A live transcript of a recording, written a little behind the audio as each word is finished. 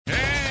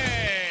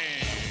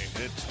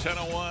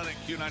10:01 at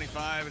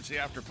Q95. It's the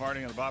after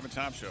party on the Bob and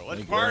Tom Show. Let's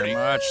Thank party. you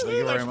very much. Thank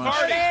you very much.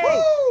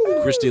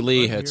 Party. Christy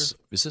Lee, is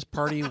this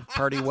party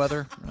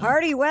weather?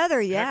 Party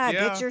weather, yeah. Heck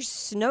yeah. Get your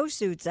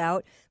snowsuits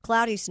out.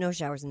 Cloudy snow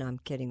showers. No, I'm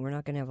kidding. We're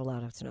not going to have a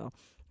lot of snow.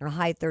 A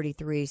high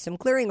 33. Some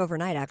clearing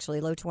overnight,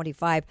 actually. Low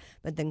 25.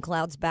 But then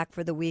clouds back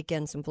for the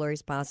weekend. Some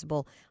flurries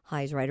possible.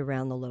 Highs right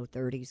around the low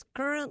 30s.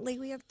 Currently,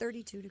 we have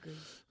 32 degrees.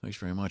 Thanks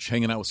very much.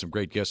 Hanging out with some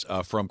great guests.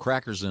 From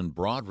Crackers in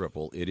Broad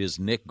Ripple, it is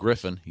Nick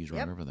Griffin. He's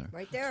right over there.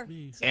 Right there.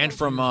 And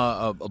from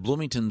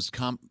Bloomington's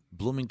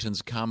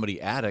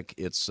Comedy Attic,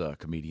 it's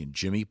comedian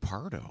Jimmy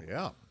Pardo.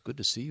 Yeah. Good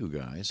to see you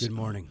guys. Good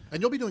morning.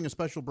 And you'll be doing a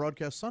special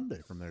broadcast Sunday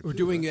from there, We're too,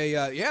 doing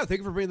right? thank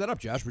you for bringing that up,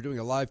 Josh. We're doing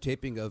a live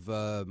taping of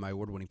my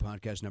award-winning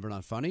podcast, Never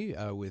Not Funny,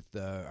 with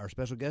our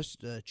special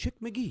guest, Chick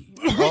McGee.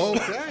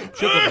 Okay.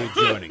 Chick will be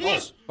joining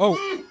us.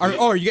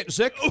 Are you getting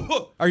sick?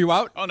 Are you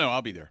out? Oh, no,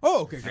 I'll be there.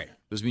 Oh, okay, great.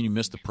 Does it mean you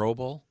missed the Pro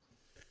Bowl?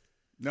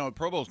 No, the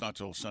Pro Bowl's not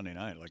till Sunday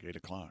night, like 8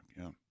 o'clock.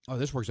 Yeah. Oh,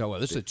 this works out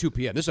well. This is at 2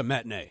 p.m. This is a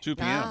matinee. 2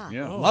 p.m. Ah.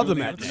 Yeah. Love the 2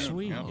 matinee. p.m.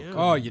 Sweet. Yeah. Yeah.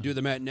 Oh, you do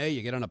the matinee,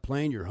 you get on a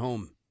plane, you're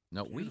home.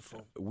 No,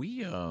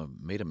 we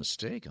made a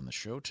mistake on the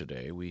show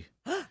today. We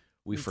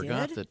We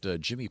forgot did?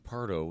 that Jimmy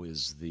Pardo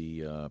is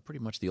the pretty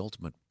much the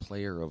ultimate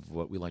player of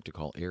what we like to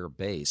call air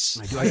bass.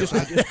 I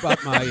just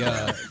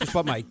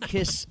bought my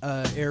Kiss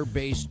air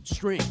bass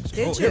strings.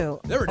 Did Here,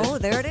 you? there it is. Oh,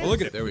 there it is. Oh, look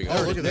at it. There we go.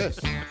 Oh, look at this.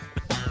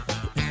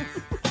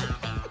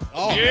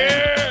 Oh,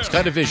 Yeah. It's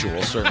kind of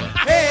visual, certainly.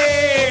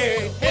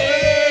 Hey,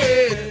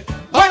 hey,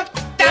 what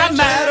the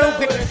matter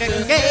with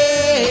the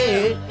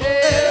gay?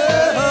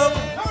 Oh,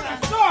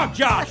 that song,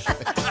 Josh.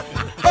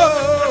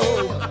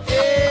 Oh,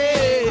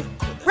 hey,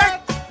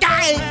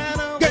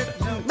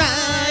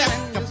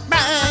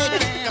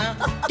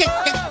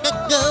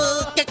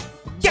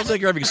 Sounds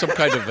like you're having some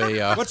kind of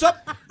a what's up?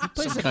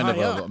 some kind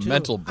of a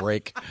mental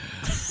break.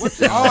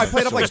 Oh, I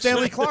played up like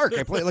Stanley Clark.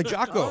 I played like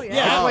Jocko. Oh, yeah.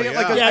 Yeah, I play it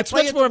like a, yeah, I it's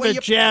play much it more the of way a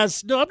you-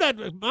 jazz. No, I'm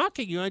not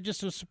mocking you. I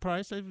just was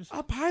surprised.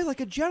 Up high like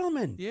a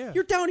gentleman. Yeah.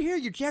 You're down here.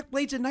 You're Jack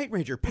Blades and Night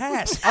Ranger.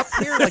 Pass. Up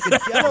here like a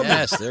gentleman.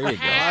 Yes, there you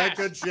go. like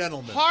a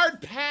gentleman.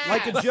 Hard pass.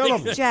 Like a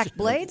gentleman. Jack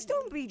Blades,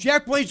 don't be.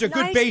 Jack Blades is a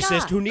good Nice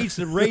bassist guy. who needs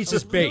to raise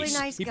his Really bass.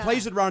 nice He guy.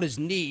 plays it around his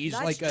knees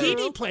That's like true. a Dee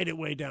Dee played it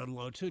way down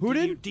low too. Who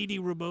did? Dee Dee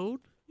Ramone.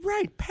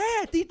 right.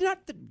 Pat. They not.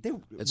 They,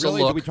 It's a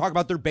really? look. Did we talk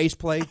about their bass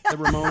play? The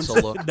Ramones. It's a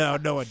look. No,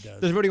 no one does.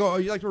 Does everybody go? Oh,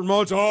 you like the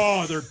Ramones?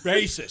 Oh, they're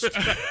bassist.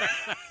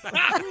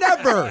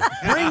 Never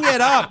bring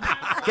it up.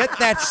 Get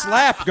that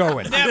slap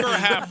going. Never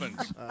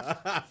happens.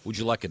 Would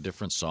you like a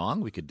different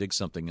song? We could dig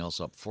something else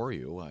up for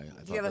you. I Do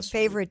thought you have a that's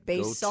favorite what we'd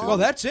bass go to. song? Well,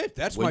 that's it.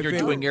 That's when my you're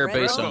favorite. doing air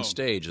bass Redbone. on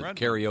stage at Redbone.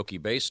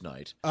 karaoke bass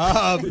night.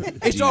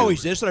 It's you-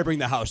 always this that I bring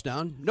the house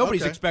down.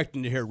 Nobody's Okay.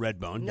 expecting to hear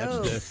Redbone.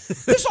 No.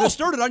 This all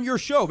started on your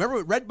show.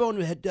 Remember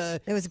Redbone had.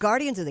 It was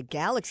Guardians of the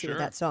Galaxy Sure.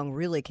 that song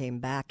really came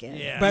back in.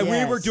 Yeah. But we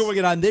were Yes. doing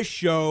it on this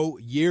show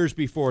years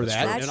before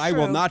that, That's and I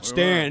will true. not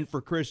stand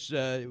for Chris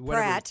whatever,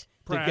 Pratt.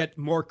 to get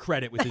more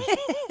credit with his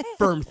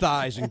firm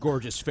thighs and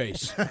gorgeous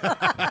face.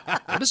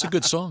 That is a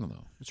good song,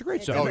 though. It's a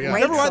great song. Oh, yeah.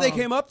 Remember why they song.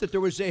 came up? That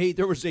there was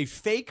a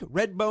fake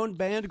Redbone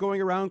band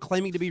going around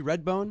claiming to be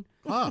Redbone,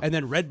 and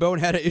then Redbone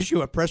had to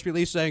issue a press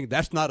release saying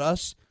that's not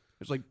us.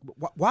 It's like,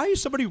 why is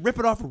somebody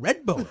ripping off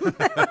Redbone?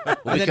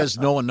 Well, because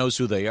no one knows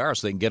who they are,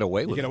 so they can get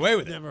away with Get it. away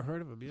with it. Never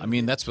heard of him. Yeah. I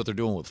mean, that's what they're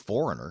doing with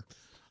Foreigner.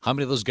 How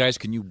many of those guys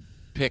can you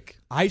pick?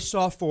 I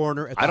saw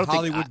Foreigner at the I don't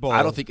Hollywood think Bowl.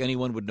 I don't think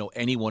anyone would know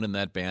anyone in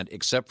that band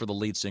except for the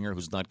lead singer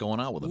who's not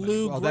going out with them.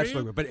 Lou Well, that's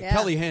Graham? what, but Yeah.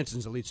 Kelly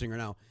Hansen's the lead singer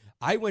now.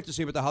 I went to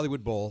see him at the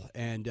Hollywood Bowl,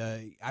 and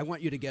I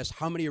want you to guess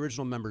how many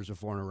original members of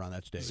Foreigner were on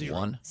that stage.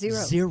 One.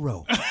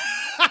 Zero.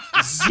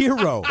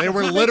 Zero. They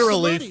were Who makes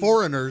literally the money?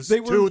 foreigners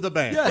to the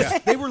band. Yes, Yeah.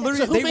 they were literally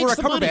So who they were makes a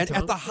the cover money, band Tom?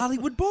 at the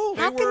Hollywood Bowl.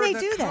 How can were they the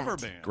do cover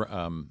that?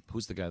 band.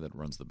 Who's the guy that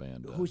runs the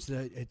band? Who's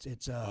the?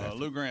 It's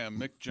Lou Graham,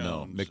 Mick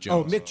No, Jones. Mick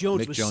Oh, Jones. Mick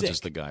Jones Mick was Jones sick. is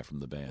the guy from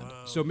the band.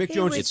 So Mick He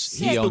Jones was is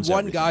sick. the owns one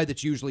everything. guy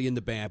that's usually in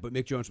the band, but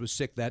Mick Jones was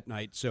sick that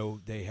night, so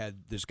they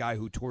had this guy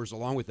who tours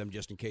along with them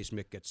just in case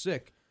Mick gets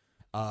sick.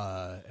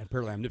 And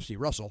apparently I'm Nipsey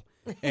Russell.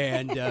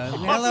 And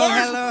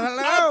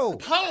hello.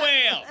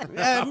 Powell.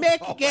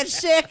 Mick gets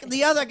sick.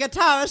 The other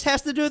guitarist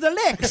has to do the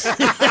licks.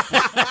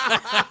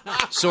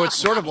 So it's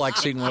sort of like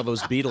seeing one of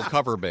those Beatle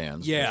cover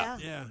bands. Yeah,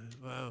 Yeah.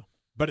 Wow.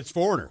 but it's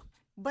Foreigner.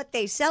 But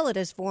they sell it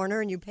as Foreigner,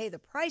 and you pay the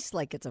price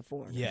like it's a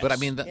Foreigner. Yes. But I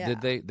mean, Yeah.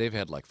 they've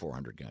had like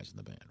 400 guys in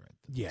the band, right?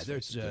 Yeah,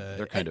 there's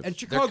they're kind of and they're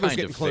Chicago's kind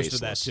getting of close to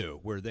that faceless. too,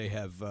 where they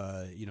have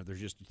there's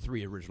just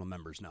 3 original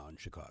members now in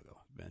Chicago,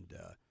 and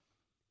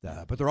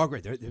but they're all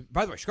great.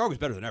 By the way, Chicago's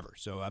better than ever,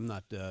 so I'm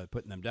not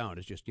putting them down.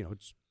 It's just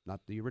it's not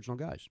the original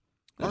guys.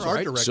 Our That's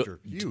art all right. director,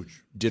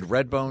 huge. Did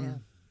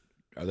Redbone?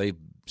 Are they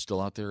still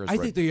out there? I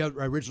think the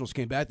originals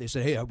came back. They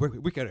said, "Hey,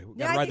 we gotta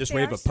Yeah, I ride think this they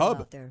wave are of still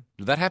pub." out there.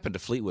 that happened to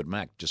Fleetwood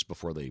Mac just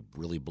before they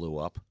really blew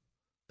up.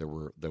 There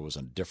was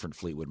a different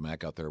Fleetwood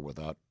Mac out there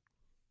without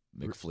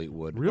Mick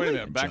Fleetwood. Wait a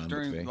minute, and back John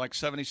during McVie. like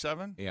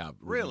 77? Yeah,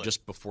 Really?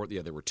 Just before,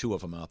 there were 2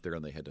 of them out there,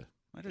 and they had to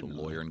I the didn't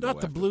know lawyer that. and Not go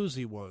the after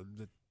bluesy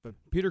one. But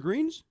Peter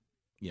Green's.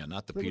 Yeah,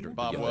 not the Peter.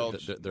 Bob yeah,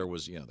 Welch. There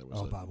was.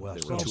 Oh, Bob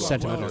Welch. They were Oh, two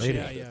Sentimental of them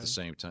Lady. Yeah. at the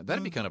same time.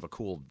 That'd be kind of a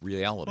cool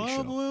reality Bob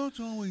show. Welch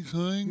always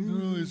sang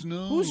through his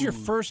nose. What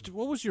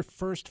was your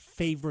first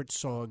favorite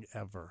song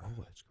ever? Oh,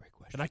 that's a great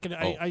question. And I can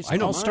I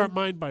know I'll start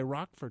mine. mine by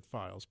Rockford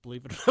Files.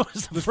 Believe it or not, it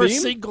was the The first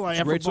theme? single I It's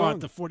a ever great bought. song.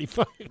 The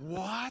 45.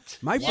 What?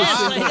 My first Yes,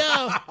 single-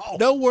 I know.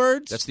 No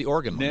words. That's the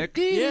organ. Nick,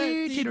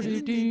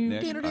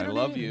 Nick, I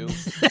love you.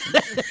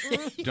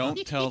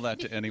 Don't tell that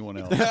to anyone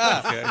else.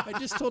 Okay? I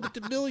just told it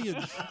to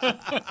millions.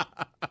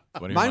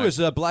 What do you Mine like?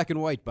 was Black and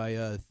White by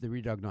The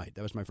Three Dog Night.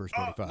 That was my first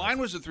 45. Mine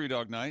was a 3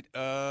 Dog Night.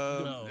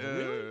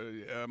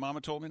 really? Mama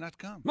told me not to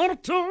come.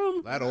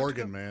 That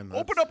organ, man.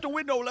 that's- Open up the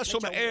window, let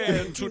some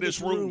air into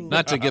this room.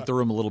 Not to get the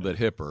room a little bit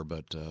hipper,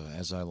 but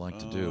as I like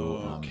to do.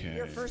 Okay.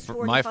 Your first For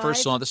my 45?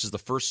 first song. This is the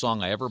first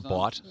song I ever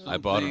bought. I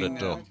bought it at.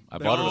 I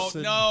bought it.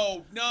 At,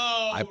 No.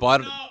 I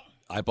bought it.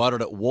 I bought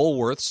it at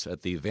Woolworths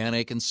at the Van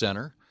Aken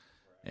Center,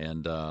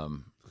 and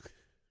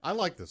I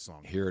like this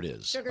song. here it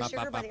is. Sugar,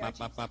 sugar by the Archies.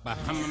 Not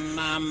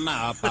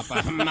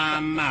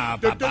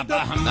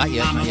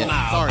yet. Not yet.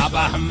 Sorry.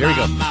 Here we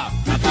go.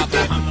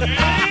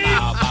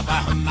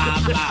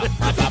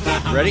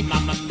 Ready?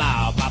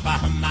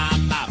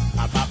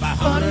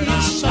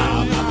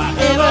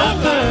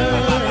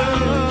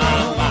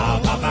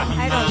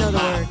 I don't know the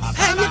words.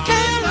 And you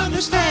can't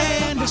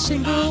understand a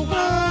single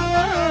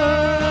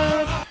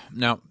word.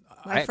 Now,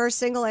 My first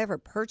single I ever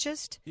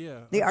purchased, Yeah. the I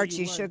bet you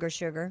Archie like- Sugar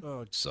Sugar.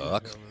 Oh,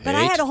 suck. But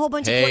I hate, had a whole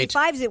bunch hate. of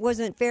 45s. It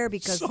wasn't fair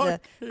because the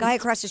guy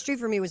across the street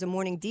from me was a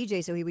morning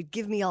DJ, so he would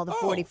give me all the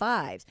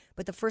 45s.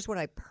 But the first one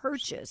I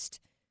purchased,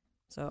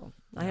 so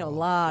I had a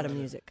lot of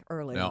music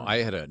early Now, on. I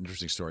had an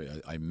interesting story.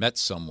 I met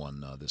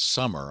someone this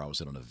summer. I was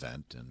at an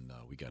event, and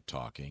we got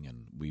talking,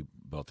 and we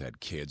both had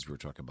kids. We were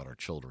talking about our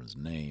children's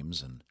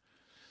names, and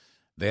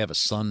they have a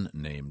son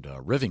named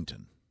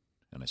Rivington.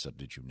 And I said,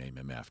 did you name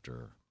him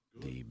after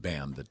the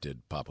band that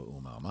did Papa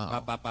Oom Mau Mau? Is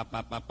that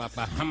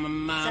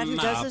who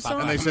does this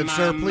song? And they said,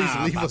 sir, please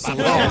leave us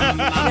alone.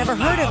 I've never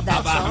heard of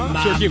that song.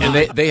 And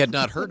they had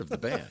not heard of the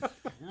band.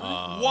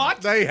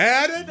 What? They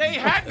had it? They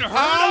hadn't heard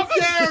How of it?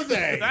 dare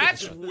they?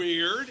 That's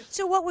weird.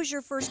 So what was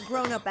your first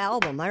grown-up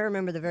album? I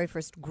remember the very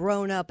first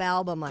grown-up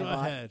album I Go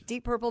bought, ahead.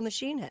 Deep Purple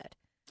Machine Head.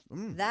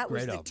 That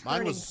was great the album. Mine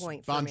turning was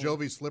point for Bon me.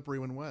 Jovi's Slippery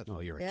When Wet.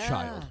 Oh, you're a Yeah,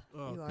 child.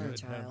 you are a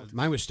child.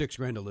 Mine was Styx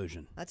Grand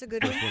Illusion. That's a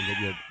good one. One that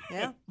you-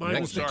 Yeah, Mine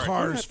was the Sorry.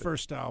 Cars'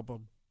 first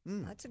album.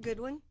 that's a good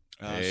one.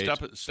 Hate.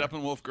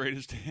 Steppenwolf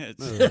Greatest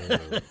Hits.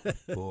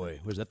 Boy,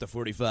 was that the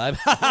 45?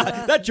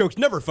 That joke's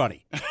never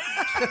funny.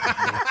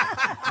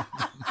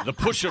 The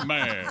Pusher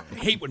Man. I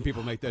hate when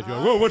people make that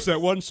joke. Whoa, what's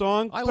that one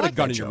song? I Put like a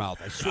gun that in your joke.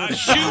 mouth. I swear.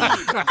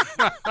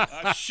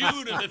 I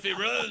shoot him if he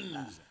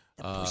runs.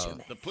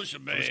 The Pusher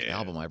Man. First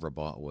album I ever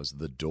bought was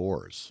The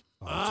Doors.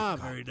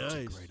 Very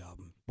nice. Great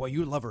album. Boy,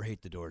 you love or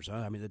hate the Doors, huh?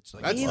 I mean, it's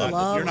like That's He not,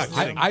 loves you're not them.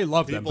 kidding. I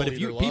love them, but if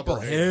either you love people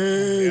or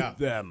hate Yeah.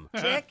 them,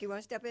 Chick, you want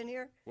to step in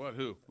here? What?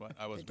 Who? What?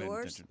 I wasn't The paying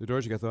Doors? attention. the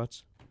Doors. You got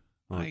thoughts?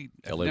 I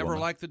have LA never Woman.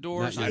 liked the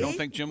Doors. Not I you. don't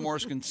think Jim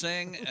Morris can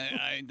sing.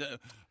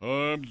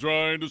 I'm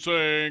trying to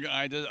sing.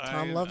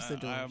 Tom loves the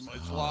Doors.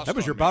 It's lost That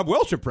was on your me. Bob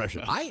Welch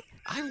impression. I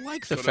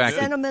like the Could have fact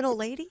that Sentimental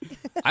Lady?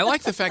 I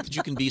like the fact that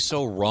you can be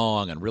so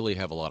wrong and really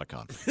have a lot of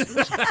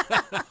confidence.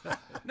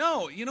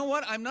 No, you know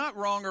what? I'm not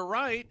wrong or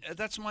right.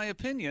 That's my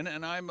opinion,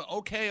 and I'm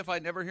okay if I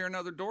never hear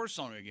another Doors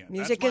song again.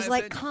 Music That's is my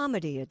like opinion.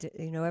 comedy.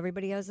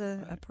 Everybody has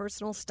a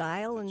personal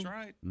style, and That's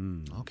right.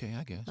 Okay,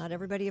 I guess. not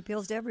everybody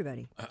appeals to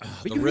everybody. But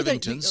The you hear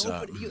that-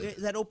 Rivingtons.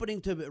 that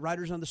opening to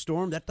Riders on the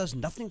Storm, that does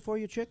nothing for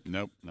you, chick?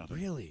 Nope, nothing.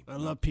 Really? I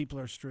love People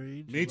Are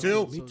Strange. Me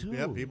too. Me too.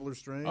 Yeah, people are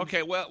strange.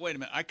 Okay, well, wait a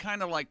minute. I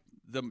kind of like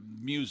the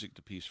music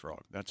to Peace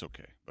Frog. That's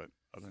okay, but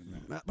other than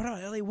that. What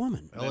about L.A.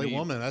 Woman? LA Then he-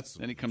 Woman, that's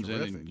Then he comes in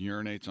terrific. and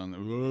urinates on the.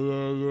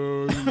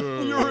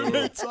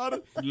 Urinates on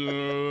it?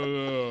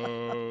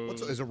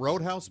 Is it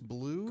Roadhouse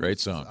Blues? Great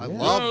song. I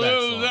love that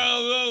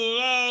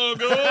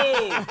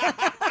song.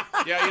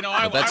 Yeah, you know,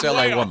 I. But that's I'm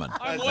L.A. way Woman. off.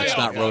 I'm way That's off.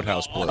 not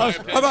Roadhouse Blues.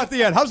 How about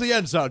the end? How's the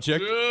end sound,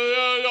 chick?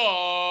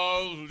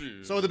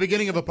 So at the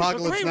beginning of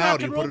Apocalypse great Now, rock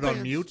do you and put roll it on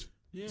bands. mute?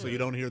 So you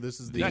don't hear this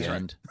is the The end.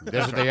 end.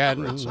 This is the end.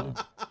 Great song.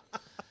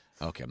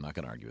 Okay, I'm not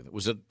going to argue with it.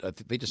 Was it?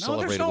 They just No,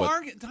 there's celebrated no what?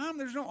 argument, Tom.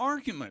 There's no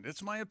argument.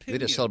 It's my They opinion.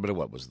 just celebrated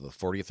what was it, the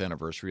 40th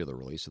anniversary of the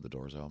release of the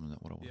Doors album. Is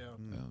that what it was?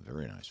 Yeah,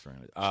 very nice, very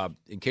nice.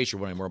 In case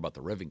you're wondering more about the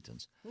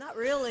Rivingtons, Not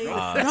really.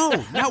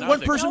 No, not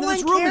one person No in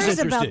this one room is cares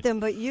interested. about them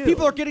but you.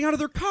 People are getting out of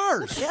their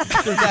cars. They're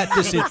that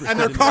disinterested. And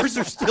their cars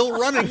are still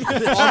running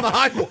on the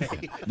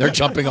highway. they're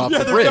jumping off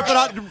the They're bridge. jumping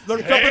out. They're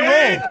jumping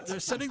roll. They're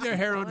setting their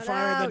hair on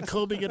fire and then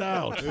combing it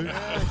out.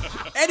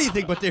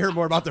 Anything but to hear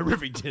more about the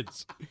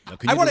Rivingtons. Now,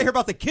 can I you want to do- hear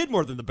about the kid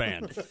more than the band.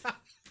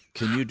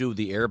 Can you do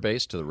the air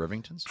bass to the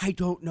Rivingtons? I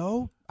don't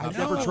know. I've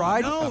never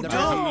tried. No, I've never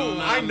no.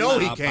 I know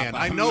he can.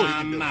 I know he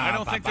can do it. I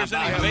don't think there's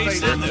any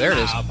bass in There it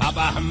is.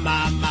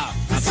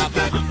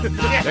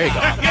 There you go.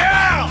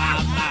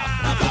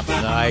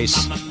 Nice.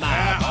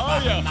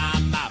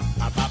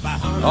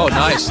 Oh,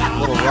 nice.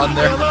 Little run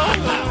there.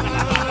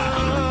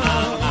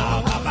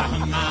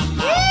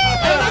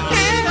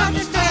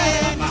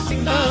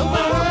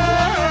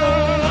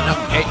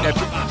 Now, hey,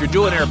 you're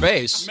doing air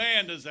bass,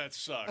 Man, does that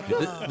suck.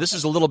 this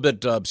is a little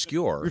bit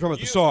obscure. You're talking about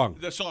the song.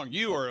 The song.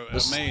 You are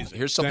amazing.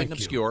 Here's something Thank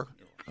you. obscure.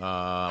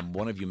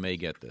 One of you may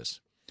get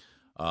this.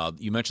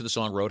 You mentioned the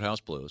song Roadhouse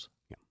Blues.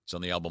 It's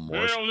on the album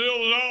Morris.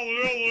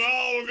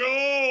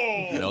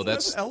 No,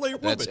 that's L.A. Woman.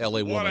 That's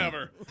L.A. Woman.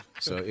 Whatever.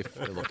 So if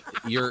look,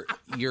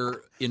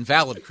 your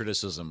invalid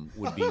criticism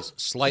would be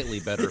slightly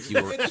better if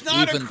you were It's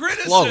not even a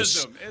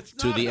close criticism. It's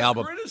to not the a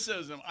album.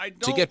 criticism. I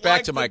don't To get back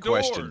like to my the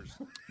Doors.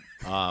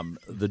 question,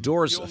 the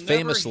Doors You'll never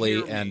famously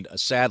hear me. and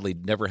sadly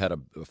never had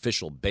an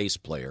official bass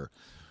player.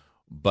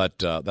 But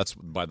that's,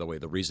 by the way,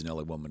 the reason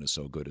L.A. Woman is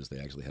so good is they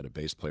actually had a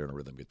bass player and a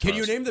rhythm guitarist. Can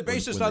you name the when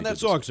bassist they on that did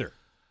this. song, sir?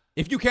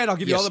 If you can, I'll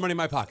give you Yes. all the money in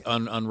my pocket.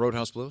 On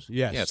Roadhouse Blues?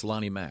 Yes. Yeah, it's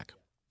Lonnie Mack,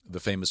 the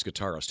famous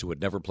guitarist who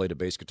had never played a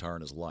bass guitar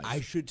in his life. I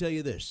should tell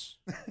you this.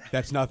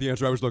 That's not the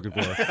answer I was looking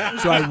for.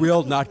 So I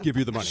will not give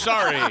you the money.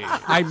 Sorry.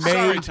 I may,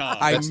 Sorry, Tom.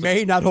 I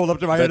may not hold up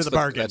to my end of the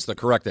bargain. That's the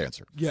correct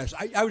answer. Yes,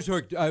 I was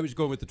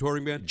going with the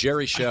touring band.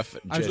 Jerry Sheff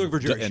I was looking for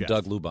Jerry and Sheff.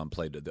 Doug Lubon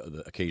played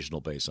the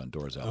occasional bass on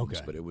Doors albums,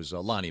 Okay. but it was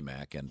Lonnie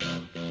Mack. And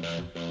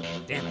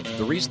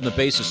the reason the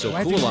bass is so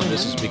cool on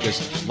this is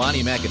because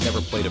Lonnie Mack had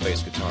never played a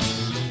bass guitar.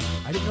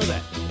 I didn't know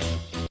that.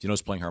 Do you know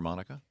who's playing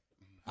harmonica?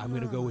 I'm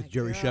going to go with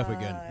Jerry Sheff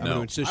again. I'm No. going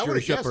to insist I Jerry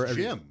would have Sheff for guessed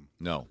every. Jim.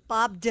 No.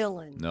 Bob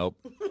Dylan. Nope.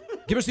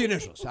 Give us the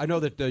initials. I know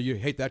that you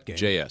hate that game.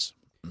 JS.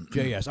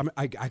 JS.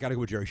 I got to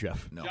go with Jerry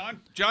Sheff. No.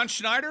 John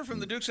Schneider from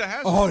the Dukes of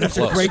Hazzard. Oh, that's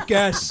Close. a great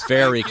guess.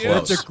 Very Thank you.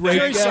 close. That's a great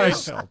Jerry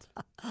guess. Seinfeld.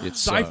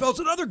 It's Seinfeld's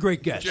another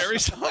great guess. Jerry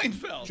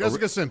Seinfeld.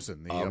 Jessica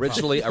Simpson. The,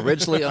 originally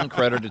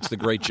uncredited. It's the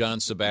great John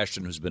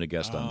Sebastian who's been a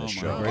guest on this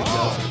show.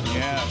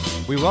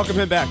 Yes. We welcome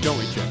him back, don't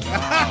we, Chuck?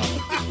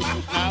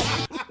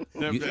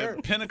 The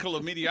pinnacle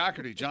of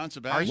mediocrity, John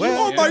Sebastian. you-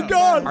 Oh, my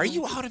God. Are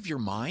you out of your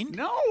mind?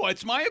 No,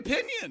 it's my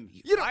opinion.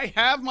 I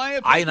have my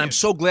opinion. And I'm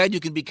so glad you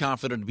can be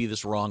confident and be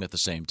this wrong at the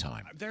same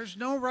time. There's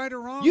no right or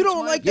wrong. You It's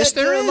don't my like Yes,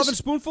 that there is. Love and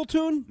Spoonful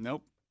tune?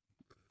 Nope.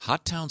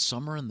 Hot Town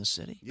Summer in the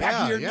City?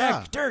 Back of your yeah.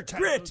 neck, dirt,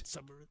 grit.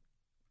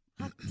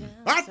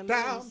 Hot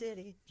down,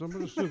 city.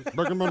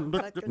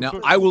 Now,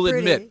 I will Pretty.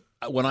 admit,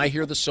 when I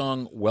hear the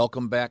song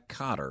Welcome Back,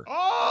 Cotter,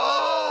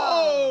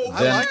 Oh!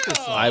 then I like this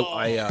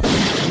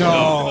song.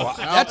 No,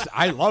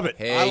 I love it.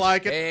 hate, I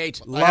like it.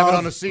 hate, I have it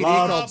on a Love, CD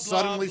love, called blah,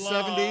 Suddenly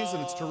blah, 70s,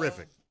 and it's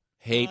terrific.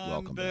 hate I'm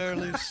Welcome Back.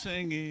 barely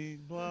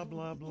singing, blah,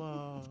 blah,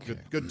 blah.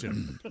 Good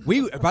tune.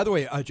 By the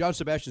way, John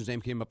Sebastian's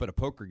name came up at a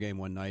poker game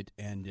one night,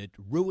 and it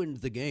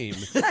ruined the game.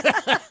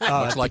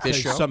 Much like this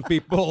because show? Some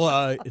people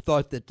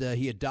thought that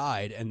he had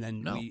died, and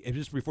then No. it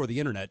was before the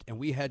internet, and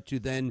we had to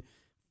then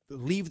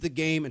leave the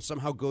game and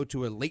somehow go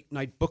to a late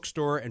night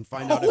bookstore and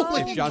find out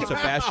if John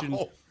Sebastian.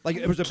 Like,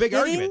 it was a big Kidding?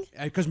 argument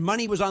because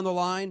money was on the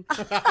line.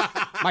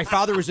 My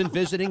father was in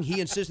visiting.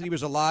 He insisted he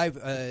was alive.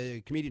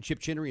 Comedian Chip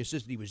Chinnery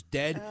insisted he was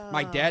dead.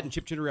 My dad and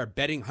Chip Chinnery are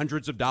betting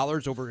hundreds of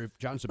dollars over if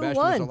John Sebastian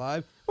was won?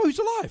 alive. Oh, he's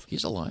alive.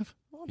 He's alive.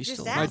 Well, He's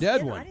just still My ask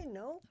dad him. won. I didn't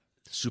know.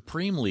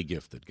 supremely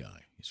gifted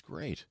guy. He's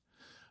great.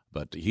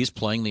 But he's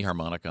playing the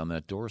harmonica on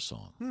that Doors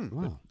song.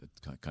 Wow.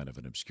 It's kind of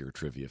an obscure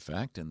trivia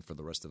fact. And for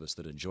the rest of us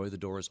that enjoy the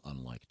Doors,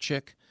 unlike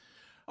Chick,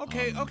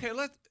 Okay,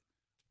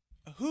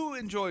 who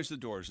enjoys the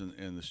Doors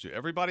in the studio?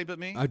 Everybody but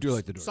me? I do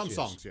like the Doors. Some yes.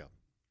 songs, yeah.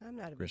 I'm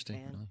not a big Christy,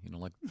 fan. you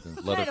don't like the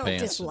I leather don't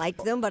pants. dislike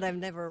them, but I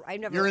never.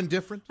 You're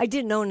indifferent? I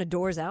didn't own a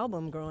Doors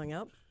album growing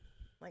up.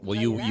 I can Well,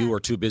 tell you that. were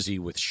too busy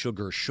with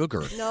Sugar.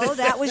 No,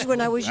 that was when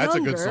I was That's a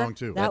younger. good song,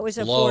 too. That was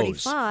a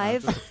blows.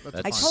 45. That's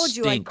I fine. told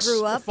you Stinks. I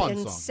grew up It's a fun in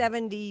song.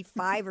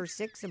 75 or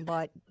 6 and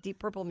bought Deep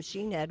Purple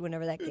Machine Head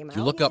whenever that came out.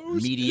 You look up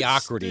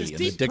mediocrity in the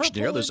Deep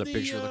dictionary. Purple There's a in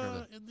picture. the, Look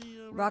at that.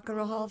 in the, Rock and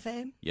Roll Hall of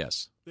Fame?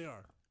 Yes. They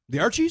are. The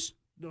Archies?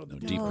 No, No,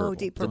 the Deep Oh, Purple.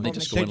 Deep Didn't they Purple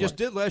just They go in just like-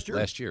 did last year.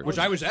 Last year. Which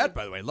I was at,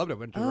 by the way. Loved it.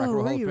 Went to the Oh, Rock and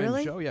Roll were Hall of you Fame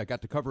really? show. Yeah, I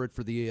got to cover it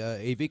for the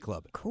AV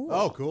Club. Cool.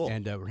 Oh, cool.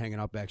 And we're hanging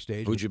out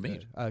backstage. Who'd you with,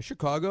 meet?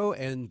 Chicago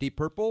and Deep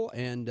Purple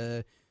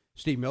and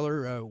Steve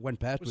Miller went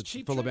past Was with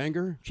Cheap Full of Trick?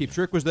 Anger. Cheap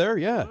Trick was there.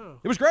 Yeah, Oh.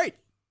 it was great.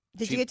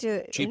 Did you get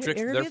to Cheap Tricks,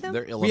 interview they're them?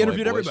 Illinois We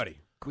interviewed boys. everybody.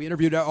 We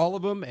interviewed all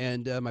of them,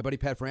 and my buddy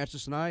Pat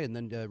Francis and I, and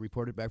then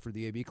reported back for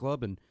the AV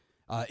Club. And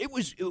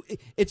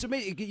it's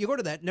amazing. You go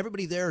to that, and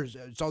everybody there is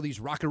it's all these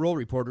rock and roll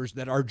reporters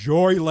that are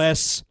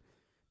joyless.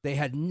 They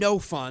had no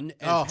fun,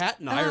 and Pat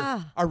and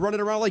I are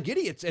running around like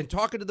idiots and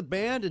talking to the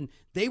band, and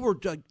they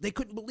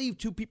couldn't believe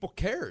two people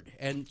cared,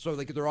 and so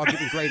they're all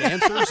giving great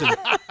answers, and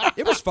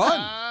it was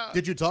fun.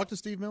 Did you talk to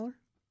Steve Miller?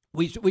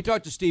 We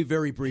talked to Steve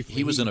very briefly.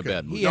 He was in a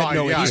bad mood. He had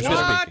no yeah, interest in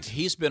yeah. speaking.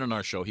 He's been on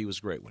our show. He was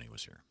great when he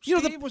was here. You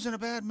know, Steve was in a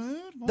bad mood?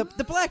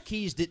 The Black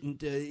Keys didn't.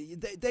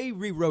 They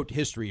rewrote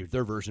history,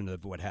 their version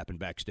of what happened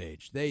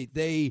backstage.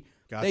 They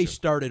Gotcha.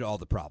 started all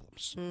the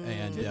problems,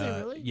 and Did they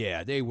really?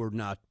 yeah, they were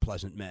not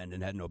pleasant men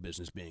and had no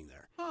business being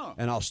there. Oh.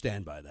 And I'll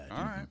stand by that. All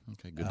right.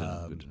 Okay, good to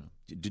know.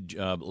 Good to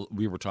know.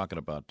 We were talking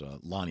about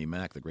Lonnie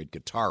Mack, the great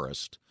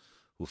guitarist,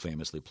 who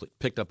famously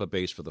picked up a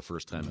bass for the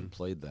first time and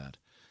played that.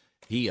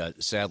 He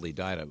sadly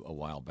died a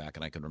while back,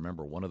 and I can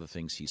remember one of the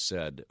things he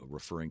said,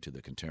 referring to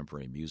the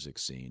contemporary music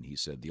scene. He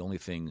said, the only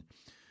thing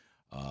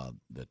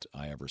that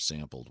I ever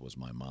sampled was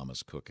my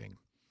mama's cooking.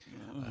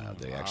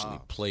 They actually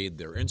played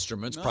their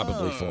instruments,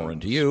 probably foreign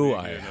to you.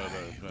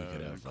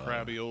 Speaking of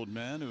crabby old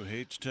man who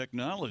hates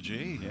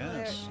technology,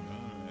 yes.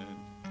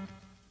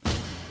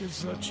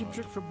 Is Cheap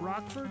Trick from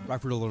Rockford?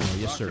 Rockford, Illinois.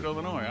 Yes, Rockford, sir.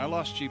 Illinois. I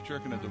lost Cheap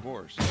Trick in a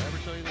divorce. Did I ever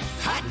tell you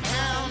this? Hot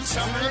town,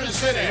 summer in the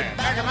city,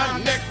 back of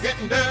my neck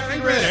getting dirty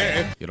and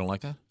gritty. You don't like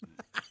that?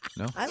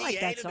 No? I like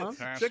that song.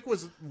 Pass. Chick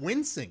was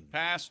wincing.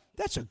 Pass.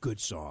 That's a good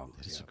song.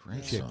 It's a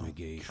great Chick song.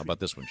 McGee. How about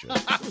this one, Chick? You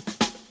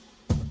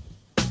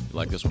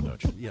like this one,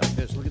 don't you? Yeah,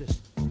 this. Look at this.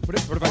 What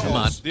if I Come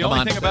on. The Come only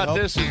on. thing about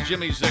this is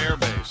Jimmy's air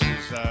bass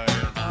is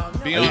Are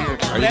you,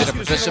 beyond. are you going to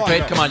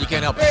participate? Come on, you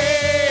can't help it.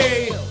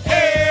 Hey,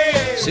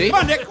 hey. See? Come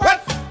on, Nick.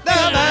 What the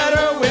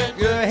matter with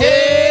your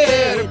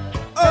head?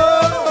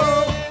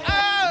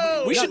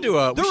 Oh. We should do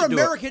a. They're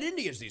American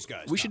Indians, these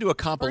guys. We should do a First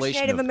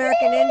compilation Native of.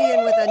 American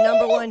Indian with a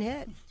 #1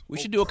 hit. We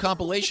should do a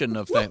compilation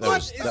of things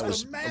that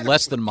was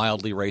less than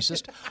mildly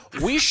racist.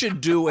 We should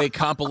do a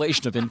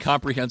compilation of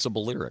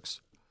incomprehensible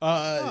lyrics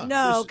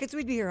No, because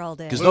we'd be here all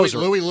day. because those are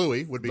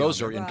Louie would be. those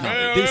on are there.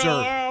 incomprehensible. These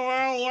are.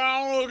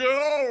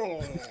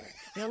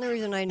 The only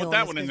reason I know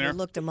that is one in because there. we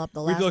looked them up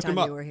the We've last looked time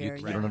them you up. were here.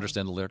 You don't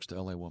understand the lyrics to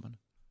L.A. Woman?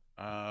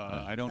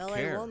 I don't LA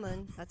care.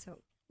 woman. That's how.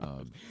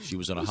 She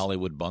was in a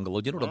Hollywood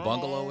bungalow. Do you know what a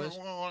bungalow is?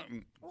 Well,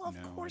 of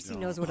No, course I he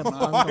don't. knows what a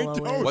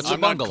bungalow is. What's a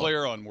I'm not bungalow?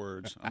 clear on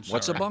words. I'm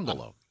What's a sorry.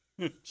 bungalow?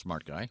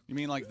 Smart guy. You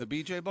mean like the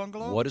BJ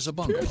bungalow? What is a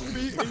bungalow?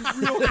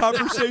 Real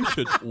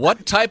conversation.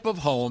 What type of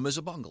home is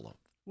a bungalow?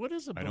 What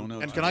is a I don't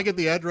know. And can I get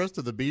the address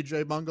to the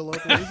BJ bungalow,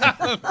 please?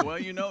 Well,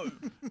 you know,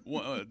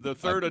 the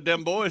third of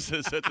them boys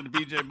is at the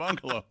BJ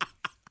bungalow.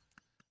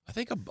 I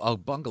think a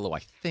bungalow.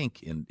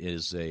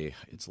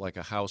 It's like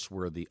a house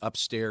where the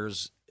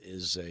upstairs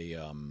is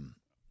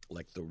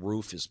like the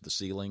roof is the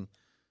ceiling.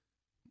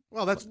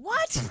 Well, that's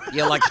What?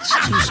 Yeah, like it's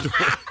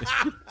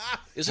 2-story.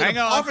 Hang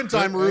on.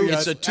 oftentimes rude.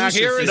 It's a two.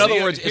 Here is In other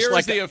the, words, here it's is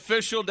like the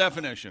official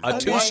definition. a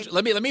two.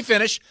 Let me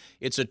finish.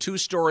 It's a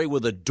 2-story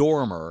with a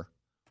dormer,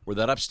 where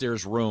that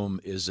upstairs room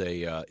is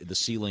the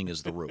ceiling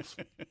is the roof,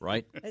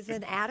 right? Is it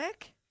an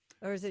attic?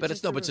 Or is it But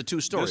just it's a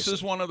 2-story. This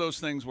is one of those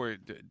things where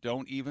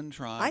don't even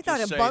try. I thought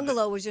to a say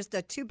bungalow was just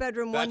a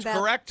 2-bedroom, That's 1-bath,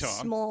 correct, Tom.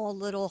 small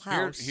little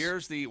house.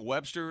 Here's the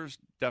Webster's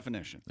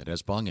definition. It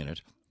has bung in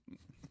it.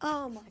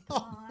 Oh my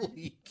God!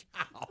 Holy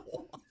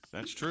cow.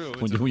 That's true.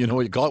 When you know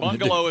what you call it.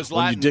 Bungalow is when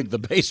Latin. you dig the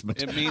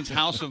basement. It means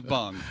house of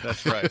bung.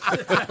 That's right.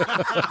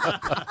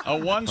 A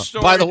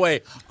one-story. By the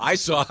way, I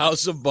saw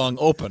House of Bung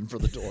open for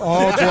the door.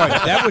 Oh boy,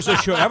 that was a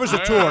show. That was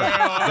a tour.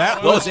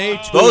 That was a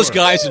tour. Those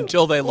guys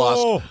until they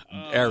lost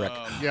Eric.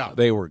 Yeah.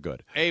 They were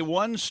good. A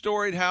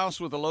one-storied house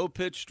with a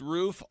low-pitched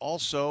roof.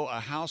 Also, a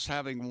house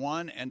having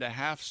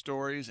 1.5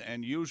 stories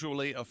and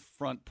usually a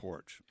front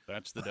porch.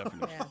 That's the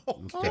definition.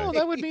 Oh,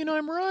 that would mean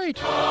I'm right.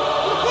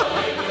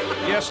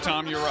 Yes,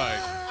 Tom, you're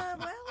right.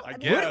 I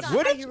guess.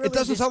 Would it? It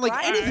doesn't sound like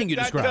anything you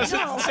That described.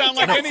 doesn't sound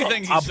like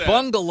anything he A said.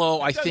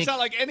 bungalow, I Doesn't think. sound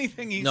like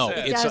anything he No,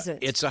 said.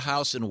 Doesn't. it's a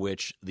house in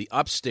which the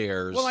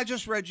upstairs Well, I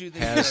just read you the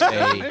has a-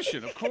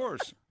 definition, of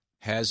course.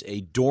 has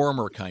a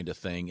dormer kind of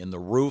thing, and the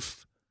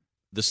roof,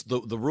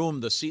 the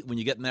room, when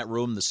you get in that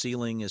room, the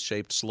ceiling is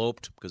shaped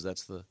sloped because I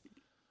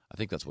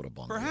think that's what a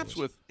bungalow Perhaps is.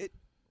 with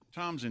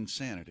Tom's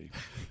insanity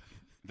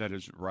that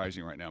is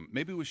rising right now,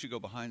 maybe we should go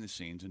behind the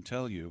scenes and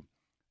tell you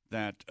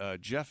that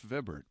Jeff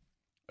Vibbert,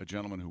 a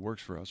gentleman who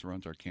works for us,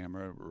 runs our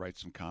camera,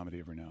 writes some comedy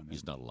every now and then.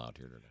 He's not allowed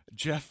here today.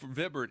 Jeff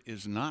Vibbert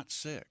is not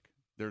sick.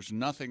 There's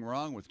nothing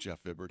wrong with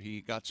Jeff Vibbert. He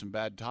got some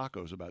bad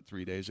tacos about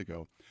 3 days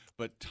ago.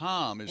 But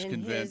Tom is And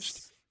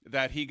convinced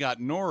that he got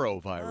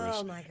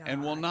norovirus Oh, my God.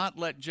 and will not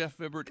let Jeff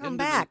Vibbert Come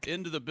back.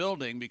 into the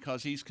building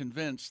because he's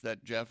convinced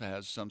that Jeff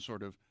has some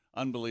sort of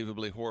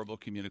unbelievably horrible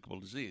communicable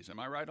disease. Am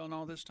I right on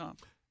all this, Tom?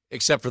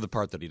 Except for the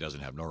part that he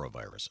doesn't have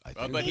norovirus. I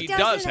think. But He he doesn't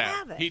does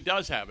have it. He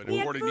does have it, He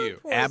had according to food you.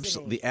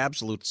 poisoning. The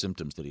absolute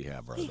symptoms that he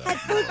have are He that. had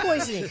food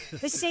poisoning.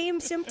 The same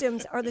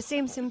symptoms are the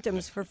same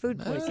symptoms for food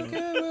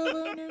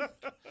poisoning.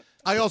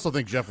 I also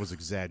think Jeff was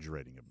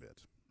exaggerating a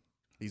bit.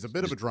 He's a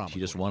bit of a drama He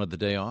just queen. wanted the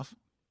day off.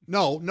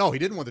 No, he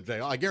didn't want the day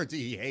off. I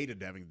guarantee he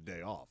hated having the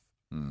day off.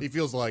 He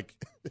feels like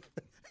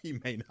he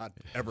may not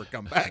ever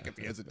come back if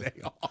he has a day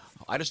off.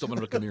 I just don't want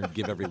him to come here and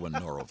give everyone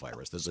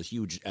norovirus. There's a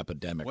huge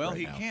epidemic Well, right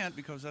he now. can't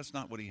because that's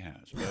not what he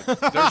has.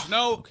 But there's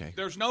no, Okay.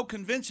 there's no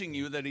convincing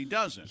you that he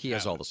doesn't. He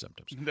has have all it. the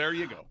symptoms. There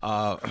you go.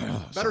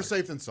 Better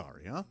safe than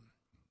sorry, huh?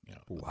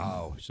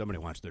 Wow, somebody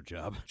wants their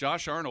job.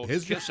 Josh Arnold,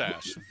 His- kiss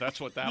ass. That's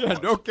what that Yeah,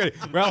 was. no kidding.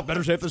 Well,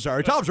 better safe than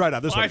sorry. Tom's right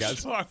on this one,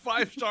 guys.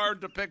 Five-star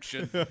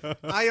depiction.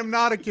 I am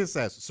not a kiss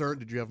ass. Sir,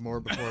 did you have more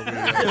before we...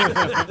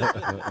 I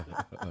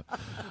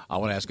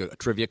want to ask a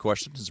trivia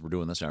question since we're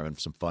doing this. I'm having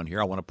some fun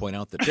here. I want to point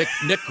out that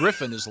Nick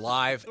Griffin is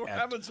live We're at,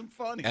 having some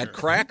fun here. at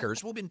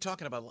Crackers. We've been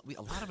talking about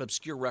a lot of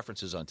obscure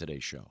references on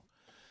today's show.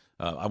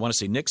 I want to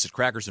say Nick's at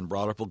Crackers in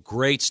Broad Ripple,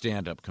 great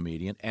stand-up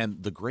comedian,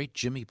 and the great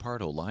Jimmy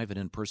Pardo live and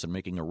in person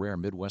making a rare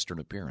Midwestern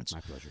appearance.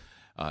 My pleasure.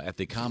 At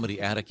the Comedy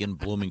Attic in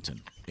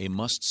Bloomington, a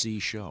must-see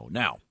show.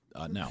 Now,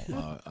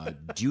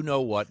 do you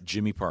know what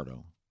Jimmy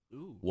Pardo?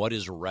 What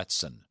is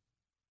Retsin?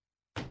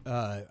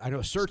 I know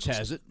Certs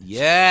has it.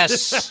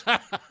 Yes.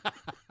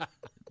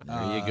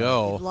 There you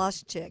go. You've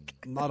lost chick.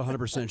 I'm not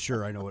 100%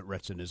 sure I know what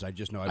Retsin is. I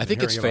just know I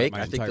think it's fake. I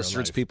think the entire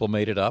search life. people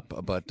made it up,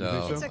 but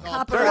It's a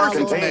copper Third alloy.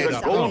 contains a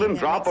something golden that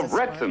drop makes of it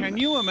spark. Retsin. Can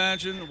you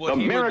imagine what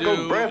The he miracle would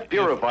do breath if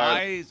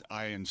purifier.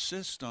 I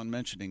insist on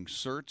mentioning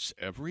certs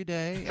every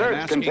day and Third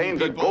asking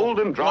contains a people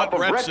golden drop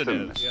what of Retsin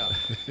Retsin. is. Yeah.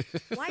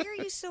 Why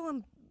are you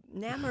so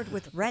enamored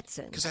with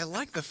Retsin? because I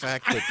like the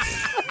fact that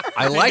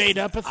They made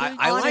up a thing?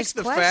 I like Honest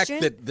the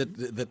question. fact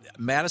that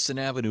Madison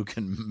Avenue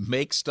can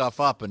make stuff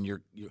up, and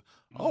you're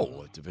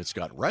if it's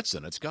got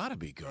Retsin, it's got to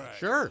be good.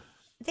 Sure.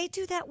 They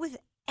do that with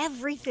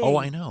everything. Oh,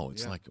 I know.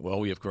 It's like, well,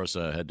 we of course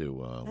had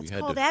to That's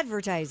called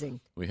advertising.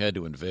 we had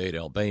to invade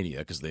Albania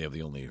because they have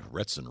the only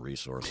Retsin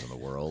resource in the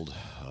world.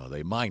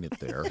 They mine it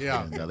there.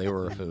 Yeah. And, they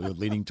were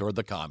leaning toward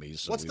the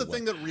commies. So What's we the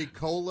went- thing that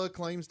Ricola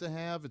claims to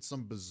have? It's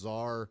some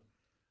bizarre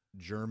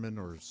German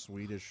or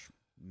Swedish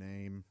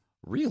name.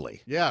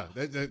 Really? Yeah,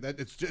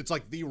 it's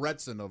like the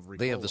Retsin of Ricola.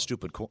 They have the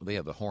stupid. They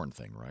have the horn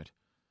thing, right?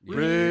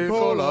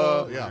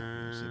 Ricola.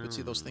 Yeah. But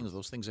see, those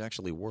things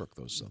actually work.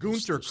 Those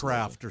Gunter those-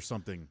 Kraft or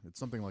something. It's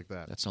something like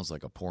that. That sounds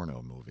like a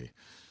porno movie.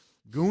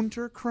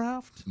 Gunter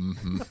Kraft?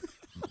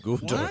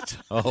 Gunter. What?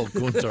 Oh,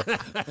 Gunter.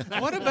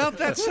 What about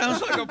that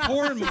sounds like a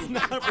porn movie?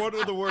 What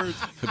are the words?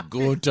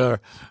 Gunter.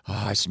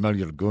 Oh, I smell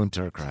your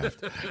Gunter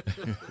Kraft.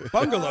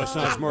 Bungalow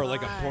sounds more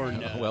like a porn.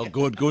 Well,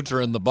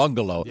 Gunter in the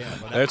bungalow. Yeah,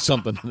 but That's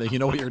something. You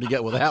know what you're going to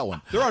get with that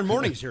one. They're on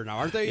mornings here now,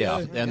 aren't they? Yeah.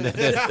 And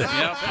then,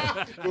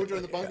 Gunter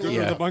in the bungalow?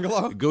 yeah. the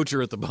bungalow?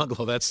 Gunter at the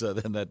bungalow. That's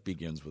then that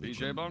begins with a DJ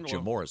Jim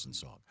Bungalow. Morrison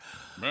song.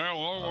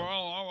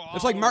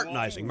 It's like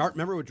Martinizing.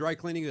 Remember with dry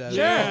cleaning?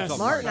 Yes. Martinizing.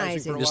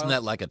 Martinizing. for a Isn't while?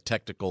 that like a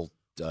technical?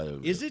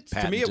 Is it? To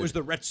me, patented- it was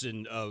the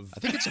Retsin of. I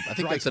think it's. I think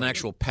dry that's an cleaning.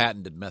 actual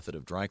patented method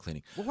of dry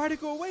cleaning. Well, why'd it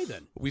go away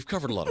then? We've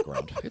covered a lot of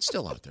ground. It's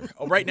still out there.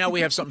 Oh, right now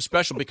we have something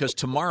special because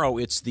tomorrow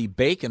it's the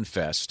Bacon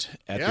Fest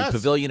at the Yes.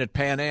 Pavilion at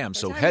Pan Am.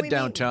 So time head we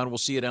downtown. We'll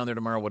see you down there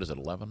tomorrow. What is it,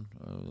 11?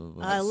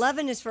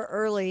 11 is for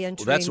early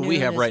entry. Well, that's what we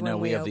noon have is right when now.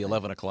 We have the open.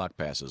 11 o'clock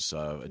passes.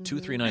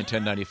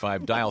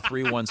 239-1095. Dial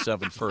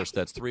 317 first.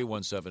 That's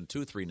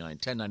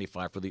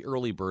 317-239-1095 for the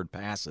early bird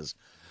passes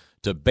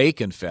to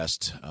Bacon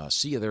Fest.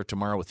 See you there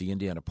tomorrow with the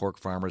Indiana Pork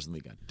Farmers. And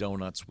we got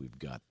donuts. We've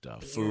got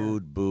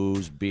food,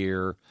 booze,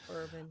 beer,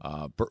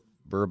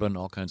 bourbon,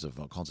 all kinds of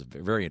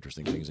very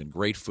interesting things, and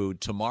great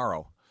food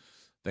tomorrow.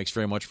 Thanks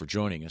very much for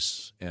joining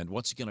us. And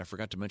once again, I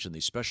forgot to mention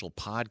the special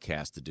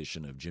podcast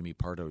edition of Jimmy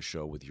Pardo's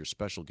show with your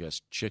special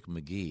guest, Chick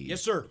McGee.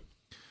 Yes, sir.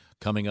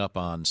 Coming up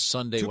on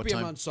Sunday. 2 What p.m.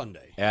 time? on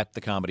Sunday. At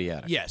the Comedy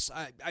Attic. Yes,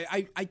 I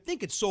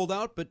think it's sold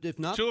out, but if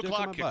not, 2 come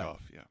o'clock on by. kickoff.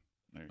 Yeah.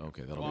 There you go.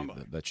 Okay, Come on by.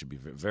 that should be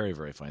very,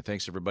 very fine.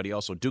 Thanks, everybody.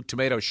 Also, Duke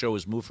Tomato Show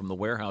is moved from the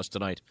warehouse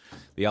tonight.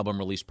 The album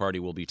release party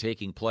will be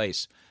taking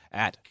place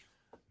at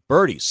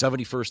Birdie's,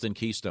 71st and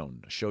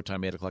Keystone.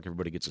 Showtime, 8 o'clock.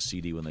 Everybody gets a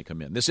CD when they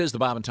come in. This is the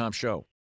Bob and Tom Show.